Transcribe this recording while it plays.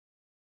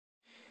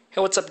Hey,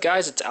 what's up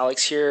guys? It's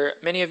Alex here.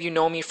 Many of you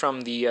know me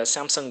from the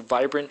Samsung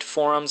Vibrant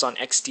forums on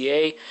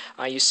XDA.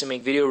 I used to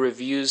make video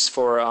reviews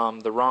for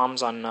the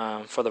ROMs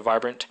on for the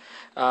Vibrant.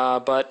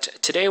 But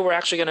today we're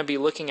actually going to be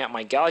looking at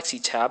my Galaxy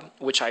Tab,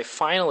 which I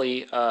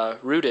finally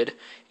rooted,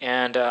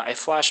 and I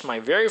flashed my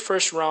very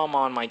first ROM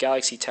on my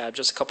Galaxy Tab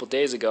just a couple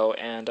days ago,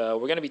 and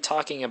we're going to be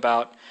talking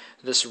about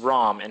this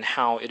ROM and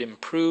how it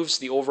improves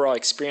the overall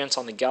experience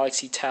on the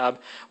Galaxy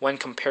Tab when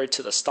compared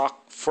to the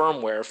stock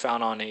firmware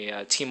found on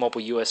a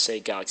T-Mobile USA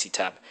Galaxy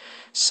Tab.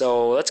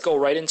 So let's go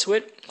right into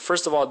it.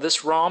 First of all,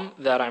 this ROM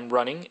that I'm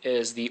running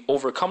is the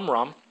Overcome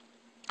ROM,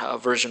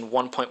 version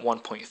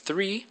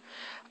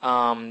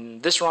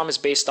 1.1.3. This ROM is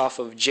based off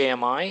of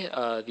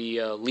JMI,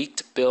 the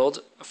leaked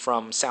build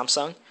from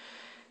Samsung,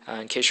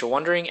 in case you're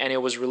wondering, and it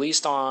was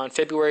released on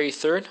February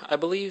 3rd, I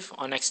believe,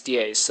 on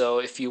XDA. So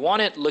if you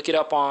want it, look it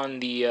up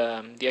on the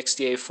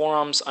XDA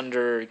forums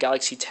under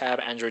Galaxy Tab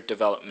Android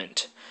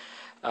Development.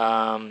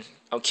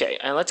 Okay,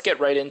 and let's get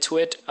right into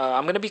it.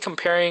 I'm going to be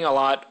comparing a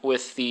lot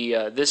with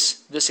the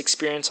this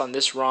experience on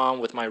this ROM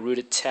with my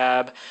rooted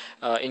tab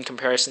in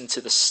comparison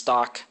to the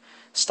stock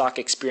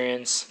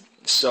experience.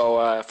 So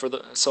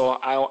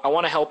I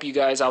want to help you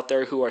guys out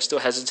there who are still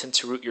hesitant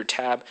to root your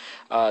tab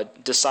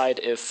decide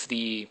if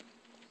the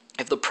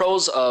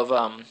pros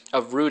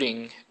of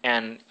rooting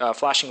and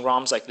flashing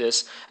ROMs like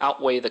this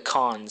outweigh the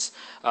cons,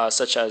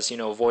 such as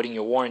voiding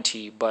your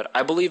warranty. But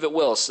I believe it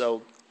will.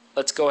 So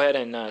let's go ahead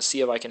and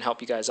see if I can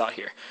help you guys out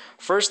here.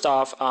 First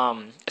off,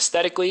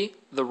 aesthetically,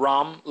 the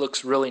ROM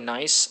looks really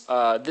nice.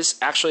 This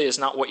actually is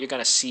not what you're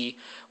going to see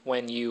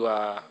when you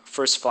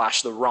first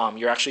flash the ROM.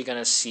 You're actually going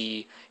to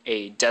see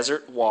a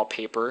desert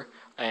wallpaper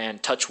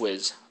and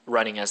TouchWiz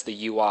running as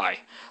the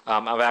UI.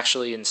 I've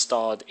actually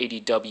installed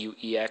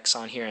ADWEX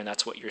on here, and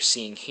that's what you're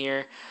seeing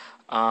here.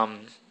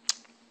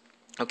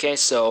 Okay,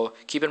 so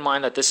keep in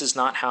mind that this is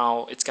not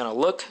how it's going to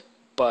look,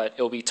 but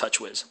it'll be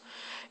TouchWiz.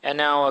 And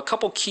now a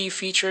couple key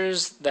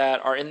features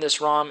that are in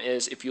this ROM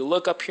is if you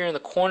look up here in the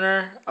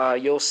corner,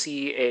 you'll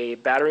see a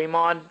battery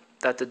mod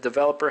that the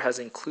developer has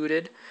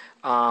included.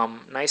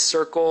 Nice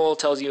circle,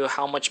 tells you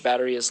how much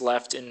battery is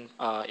left in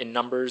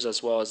numbers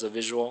as well as a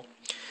visual.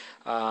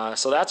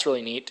 So that's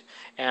really neat.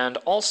 And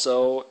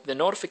also the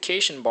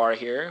notification bar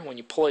here, when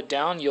you pull it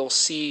down, you'll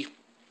see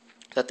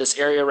that this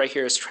area right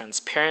here is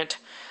transparent.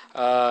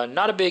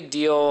 Not a big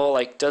deal,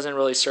 like doesn't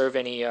really serve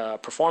any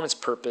performance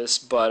purpose,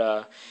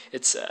 but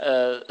it's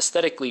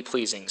aesthetically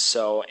pleasing.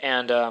 So,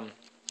 and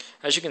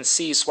as you can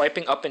see,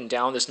 swiping up and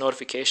down this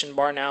notification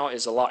bar now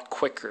is a lot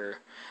quicker,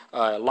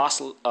 a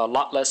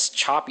lot less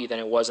choppy than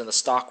it was in the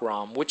stock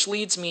ROM, which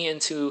leads me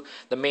into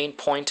the main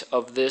point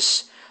of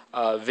this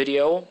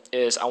video.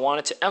 Is I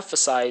wanted to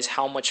emphasize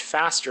how much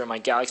faster my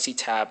Galaxy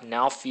Tab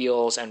now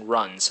feels and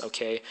runs.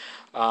 Okay.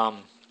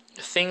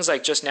 Things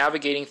like just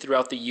navigating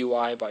throughout the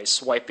UI by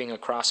swiping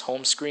across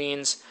home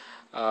screens,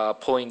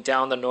 pulling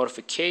down the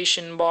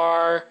notification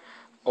bar,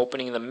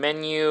 opening the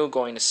menu,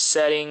 going to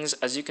settings.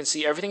 As you can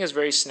see, everything is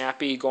very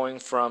snappy, going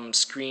from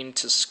screen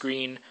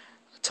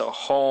to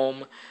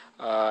home.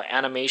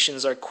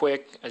 Animations are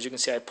quick. As you can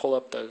see, I pull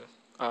up the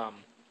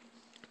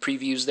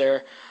previews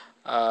there.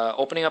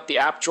 Opening up the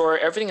app drawer,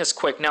 everything is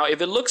quick. Now,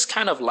 if it looks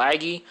kind of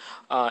laggy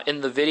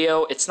in the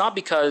video, it's not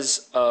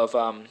because of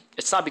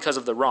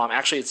the ROM.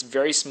 Actually, it's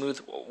very smooth.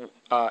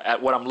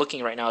 At what I'm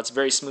looking right now, it's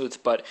very smooth.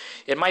 But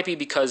it might be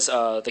because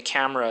the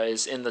camera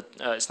is in the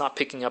it's not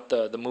picking up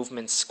the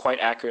movements quite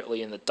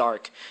accurately in the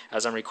dark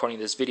as I'm recording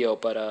this video.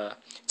 But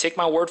take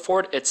my word for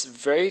it, it's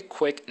very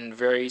quick and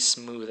very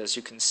smooth, as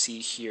you can see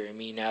here,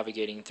 me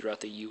navigating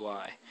throughout the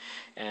UI.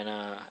 And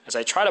as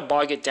I try to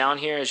bog it down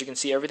here, as you can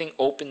see, everything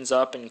opens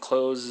up and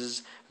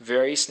closes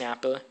very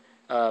snappy.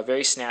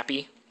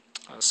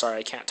 Sorry,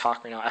 I can't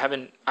talk right now. I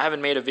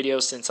haven't made a video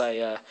since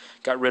I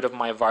got rid of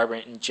my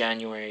Vibrant in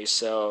January,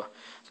 so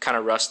I'm kind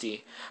of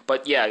rusty.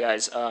 But yeah,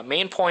 guys,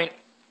 main point,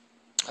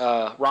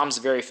 ROM's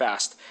very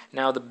fast.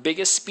 Now, the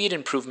biggest speed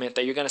improvement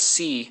that you're going to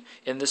see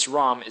in this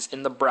ROM is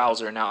in the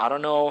browser. Now, I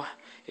don't know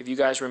if you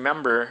guys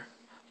remember.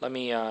 Let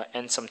me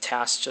end some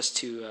tasks just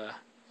to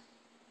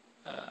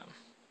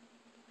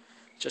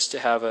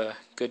have a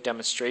good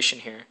demonstration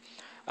here.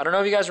 I don't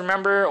know if you guys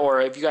remember or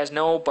if you guys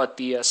know, but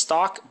the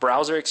stock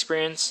browser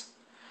experience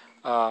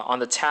on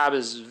the tab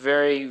is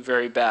very,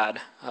 very bad.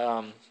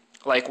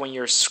 Like when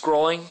you're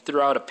scrolling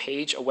throughout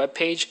a web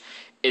page,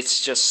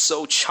 it's just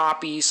so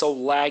choppy, so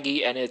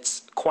laggy, and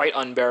it's quite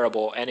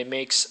unbearable. And it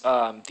makes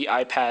the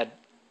iPad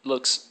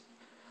looks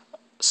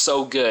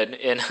so good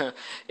in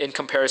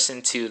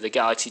comparison to the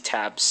Galaxy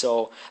Tab.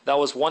 So that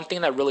was one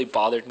thing that really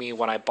bothered me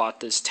when I bought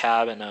this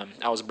tab and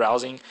I was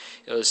browsing.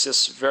 It was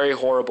just very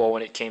horrible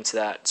when it came to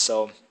that.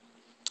 So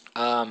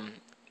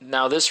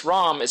now this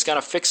ROM is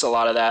going to fix a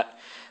lot of that.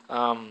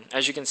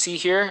 As you can see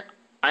here,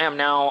 I am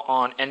now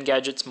on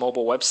Engadget's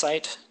mobile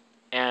website,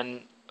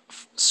 and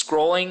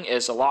scrolling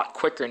is a lot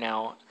quicker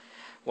now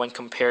when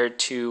compared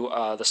to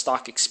the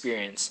stock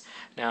experience.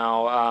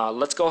 Now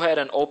let's go ahead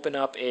and open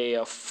up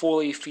a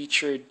fully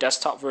featured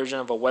desktop version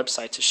of a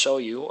website to show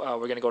you. We're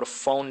going to go to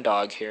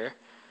PhoneDog here,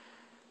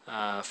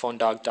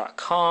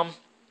 phonedog.com.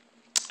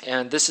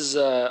 And this is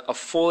a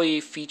fully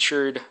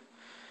featured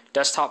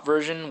desktop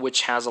version,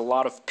 which has a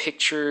lot of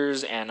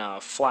pictures and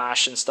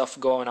flash and stuff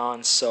going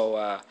on.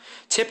 So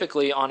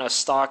typically on a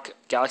stock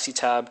Galaxy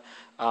Tab,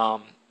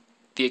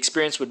 the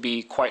experience would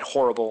be quite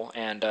horrible,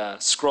 and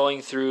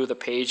scrolling through the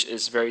page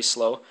is very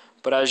slow.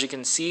 But as you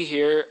can see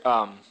here,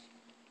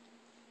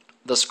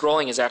 the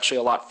scrolling is actually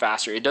a lot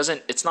faster.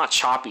 It's not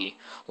choppy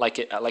like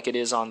it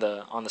is on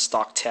the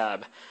stock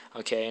Tab.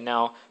 Okay,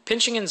 now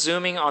pinching and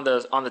zooming on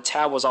the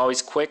Tab was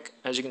always quick.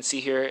 As you can see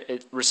here,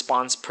 it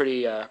responds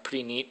pretty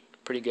neat,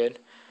 pretty good.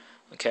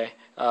 Okay,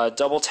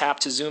 double tap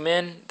to zoom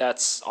in.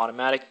 That's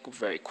automatic,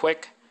 very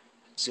quick.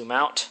 Zoom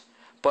out.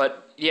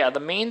 But yeah, the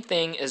main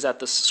thing is that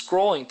the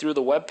scrolling through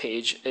the web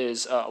page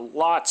is a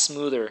lot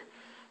smoother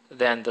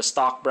than the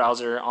stock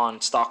browser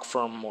on stock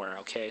firmware.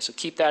 Okay, so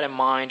keep that in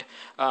mind.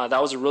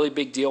 That was a really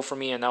big deal for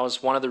me, and that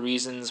was one of the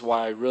reasons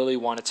why I really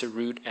wanted to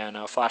root and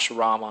flash a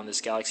ROM on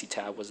this Galaxy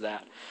Tab, was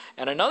that.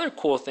 And another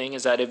cool thing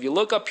is that if you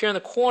look up here in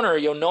the corner,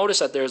 you'll notice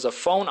that there's a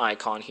phone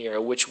icon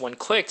here, which when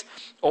clicked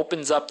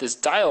opens up this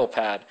dial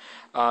pad,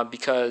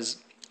 because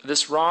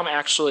this ROM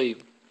actually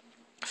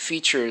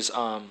features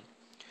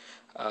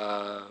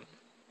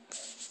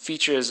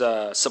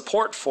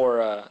support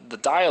for the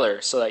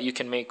dialer, so that you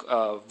can make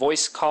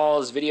voice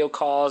calls, video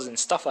calls, and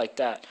stuff like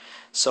that.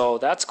 So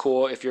that's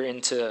cool if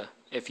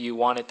you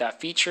wanted that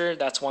feature.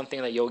 That's one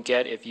thing that you'll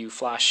get if you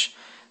flash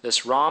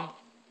this ROM.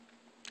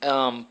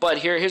 But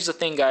here's the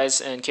thing, guys,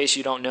 in case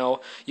you don't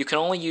know, you can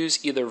only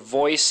use either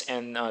voice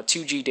and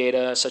 2G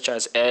data such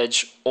as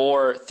Edge,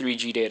 or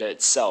 3G data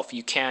itself.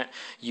 You can't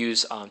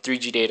use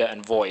 3G data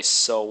and voice.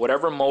 So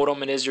whatever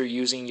modem it is you're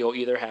using, you'll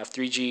either have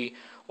 3G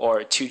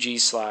or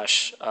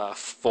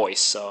 2G/voice.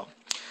 So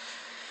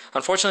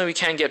unfortunately we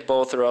can't get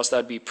both, or else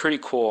that'd be pretty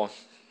cool.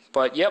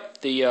 But yep,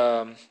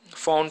 the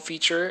phone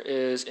feature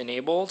is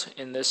enabled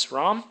in this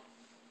ROM,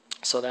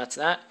 so that's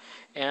that.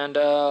 And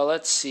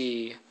let's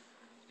see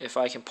if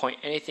I can point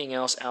anything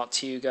else out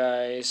to you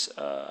guys.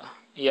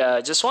 Yeah,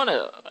 I just want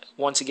to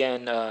once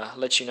again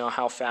let you know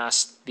how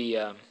fast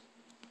the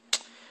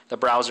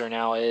browser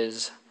now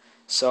is.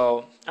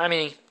 So I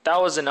mean, that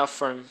was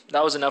enough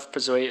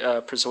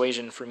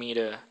persuasion for me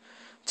to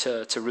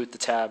root the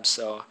tab.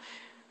 So,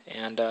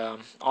 and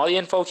all the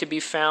info can be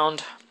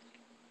found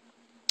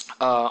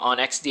on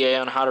XDA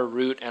on how to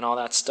root and all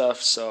that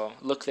stuff. So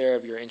look there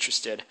if you're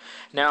interested.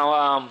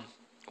 Now,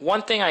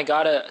 one thing I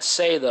gotta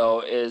say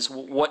though is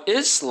what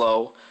is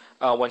slow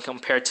when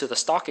compared to the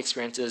stock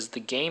experience is the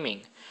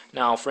gaming.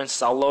 Now, for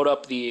instance, I'll load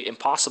up the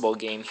Impossible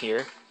game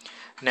here.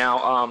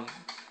 Now,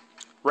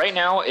 right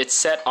now it's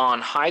set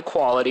on high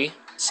quality.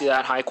 See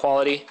that? High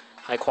quality.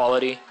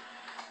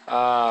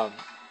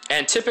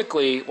 And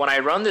typically when I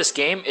run this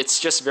game, it's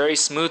just very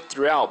smooth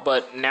throughout.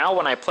 But now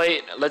when I play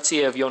it, let's see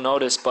if you'll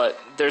notice, but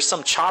there's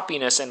some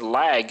choppiness and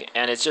lag,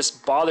 and it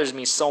just bothers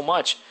me so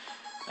much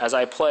as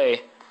I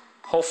play.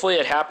 Hopefully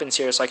it happens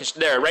here, so I can.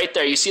 There, right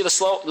there. You see the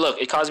slow? Look,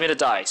 it caused me to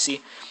die.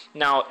 See?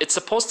 Now it's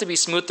supposed to be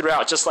smooth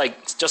throughout, just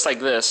like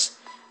this.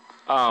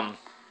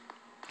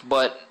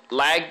 But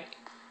lag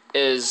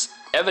is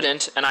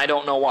evident, and I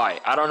don't know why.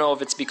 I don't know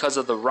if it's because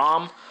of the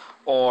ROM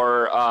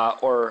or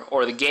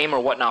the game or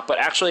whatnot. But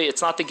actually,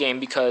 it's not the game,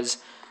 because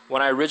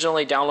when I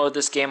originally downloaded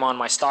this game on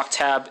my stock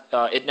Tab,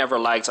 it never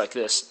lags like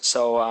this.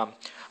 So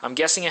I'm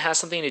guessing it has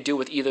something to do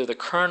with either the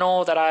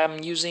kernel that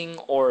I'm using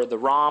or the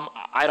ROM.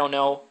 I don't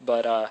know,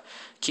 but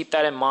keep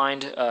that in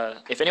mind.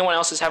 If anyone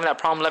else is having that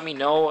problem, let me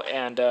know,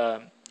 and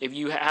if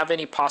you have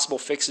any possible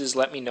fixes,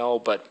 let me know.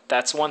 But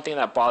that's one thing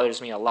that bothers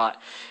me a lot,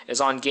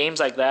 is on games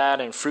like that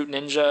and Fruit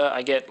Ninja,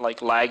 I get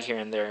like lag here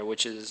and there,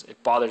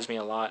 it bothers me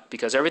a lot,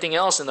 because everything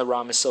else in the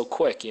ROM is so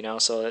quick, you know.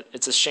 So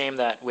it's a shame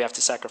that we have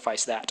to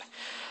sacrifice that.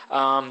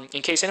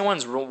 In case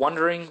anyone's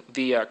wondering,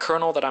 the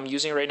kernel that I'm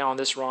using right now on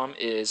this ROM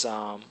is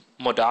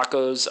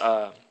Modako's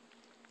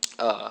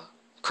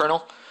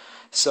kernel.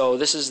 So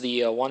this is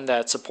the one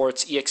that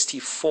supports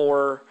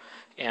ext4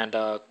 and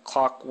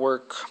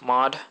Clockwork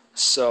mod.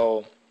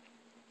 So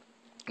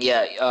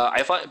yeah,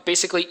 I thought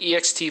basically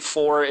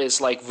ext4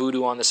 is like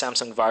Voodoo on the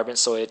Samsung environment,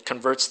 so it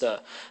converts the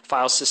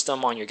file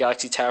system on your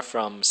Galaxy Tab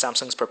from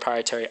Samsung's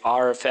proprietary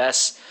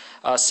RFS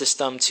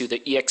system to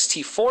the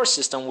ext4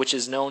 system, which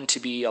is known to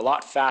be a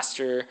lot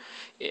faster.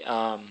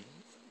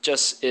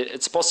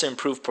 It's supposed to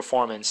improve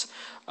performance.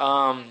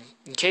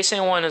 In case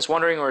anyone is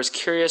wondering or is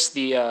curious,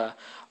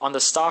 on the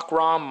stock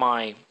ROM,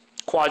 my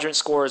quadrant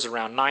score is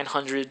around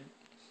 900,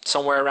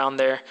 somewhere around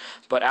there.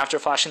 But after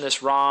flashing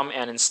this ROM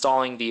and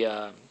installing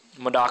the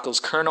Modako's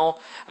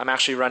kernel, I'm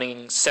actually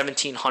running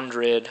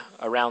 1700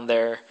 around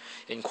there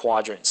in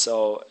quadrant.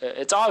 So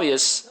it's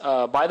obvious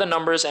by the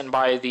numbers and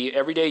by the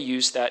everyday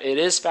use that it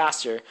is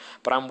faster,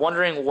 but I'm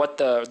wondering what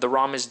the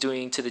ROM is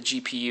doing to the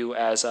GPU,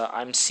 as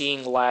I'm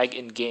seeing lag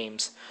in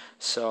games.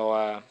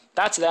 So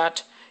that's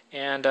that,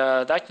 and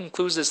that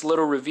concludes this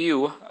little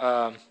review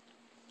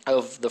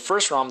of the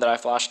first ROM that I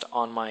flashed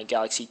on my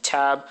Galaxy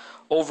Tab,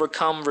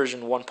 Overcome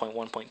version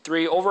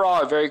 1.1.3.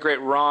 Overall, a very great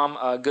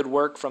ROM. Good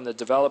work from the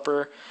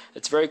developer.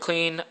 It's very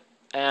clean.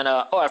 And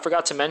oh, I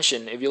forgot to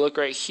mention, if you look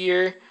right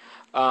here,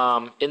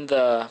 in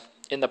the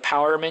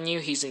power menu,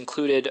 he's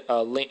included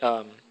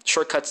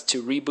shortcuts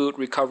to reboot,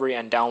 recovery,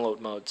 and download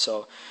mode.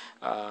 So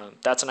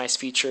that's a nice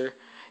feature.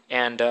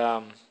 And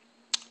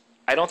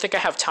I don't think I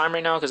have time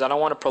right now because I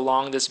don't want to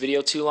prolong this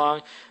video too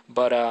long.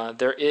 But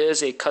there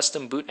is a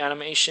custom boot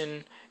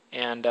animation.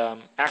 And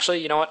actually,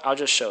 you know what? I'll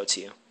just show it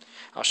to you.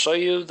 I'll show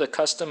you the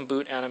custom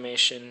boot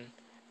animation,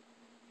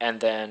 and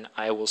then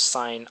I will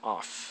sign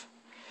off.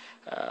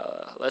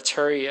 Let's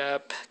hurry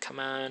up. Come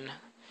on.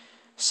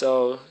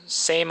 So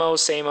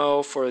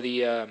same-o for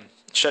the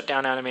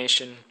shutdown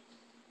animation,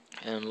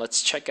 and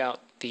let's check out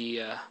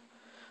the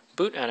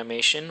boot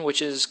animation,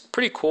 which is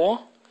pretty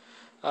cool.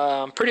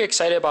 I'm pretty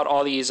excited about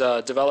all these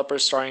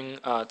developers starting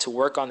to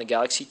work on the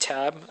Galaxy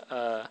Tab.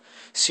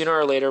 Sooner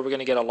or later, we're going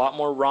to get a lot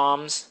more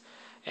ROMs,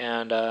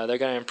 and they're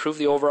going to improve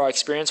the overall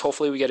experience.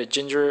 Hopefully, we get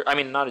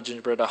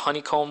a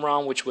honeycomb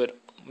ROM, which would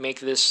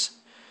make this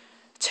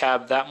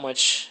tab that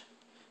much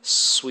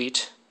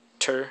sweeter.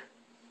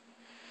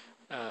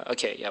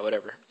 Okay, yeah,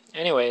 whatever.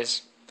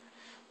 Anyways,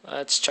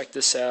 let's check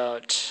this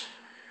out.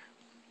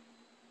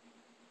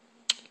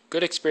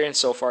 Good experience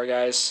so far,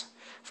 guys.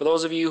 For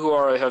those of you who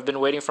have been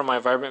waiting for my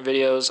Vibrant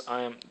videos,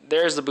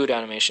 there's the boot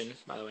animation,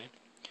 by the way.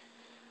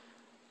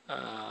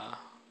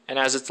 And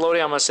as it's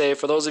loading, I'm gonna say,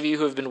 for those of you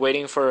who have been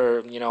waiting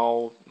for,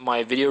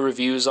 my video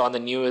reviews on the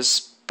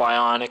newest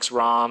Bionics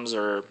ROMs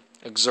or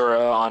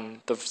Xura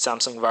on the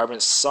Samsung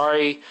Vibrant,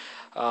 sorry.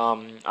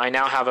 I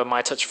now have a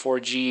MyTouch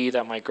 4G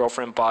that my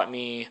girlfriend bought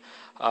me,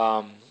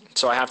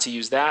 so I have to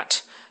use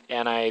that.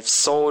 And I've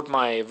sold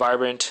my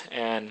Vibrant,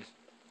 and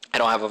I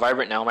don't have a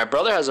Vibrant now. My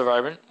brother has a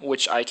Vibrant,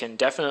 which I can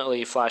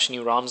definitely flash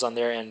new ROMs on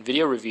there and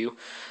video review.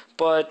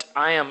 But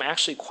I am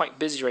actually quite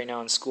busy right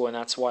now in school, and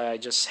that's why I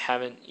just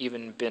haven't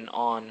even been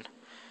on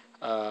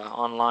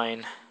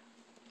online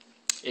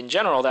in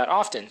general that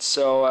often.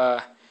 So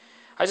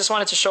I just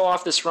wanted to show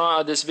off this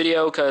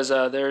video because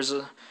there's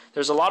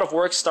a lot of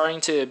work starting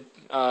to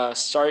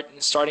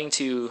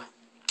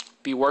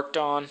be worked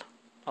on,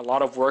 a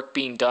lot of work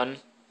being done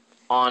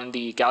on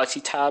the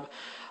Galaxy Tab,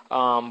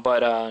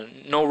 but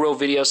no real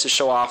videos to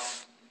show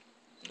off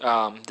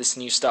this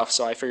new stuff.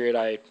 So I figured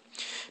I'd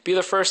be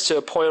the first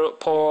to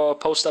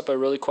post up a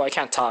really cool,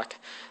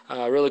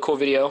 really cool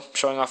video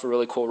showing off a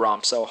really cool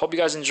ROM. So hope you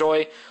guys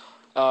enjoy.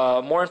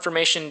 More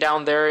information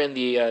down there in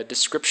the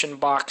description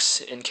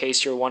box in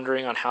case you're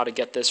wondering on how to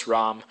get this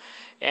ROM.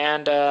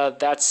 And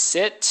that's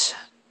it.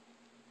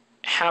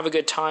 Have a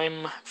good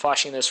time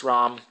flashing this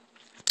ROM.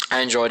 I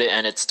enjoyed it,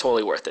 and it's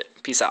totally worth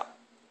it. Peace out.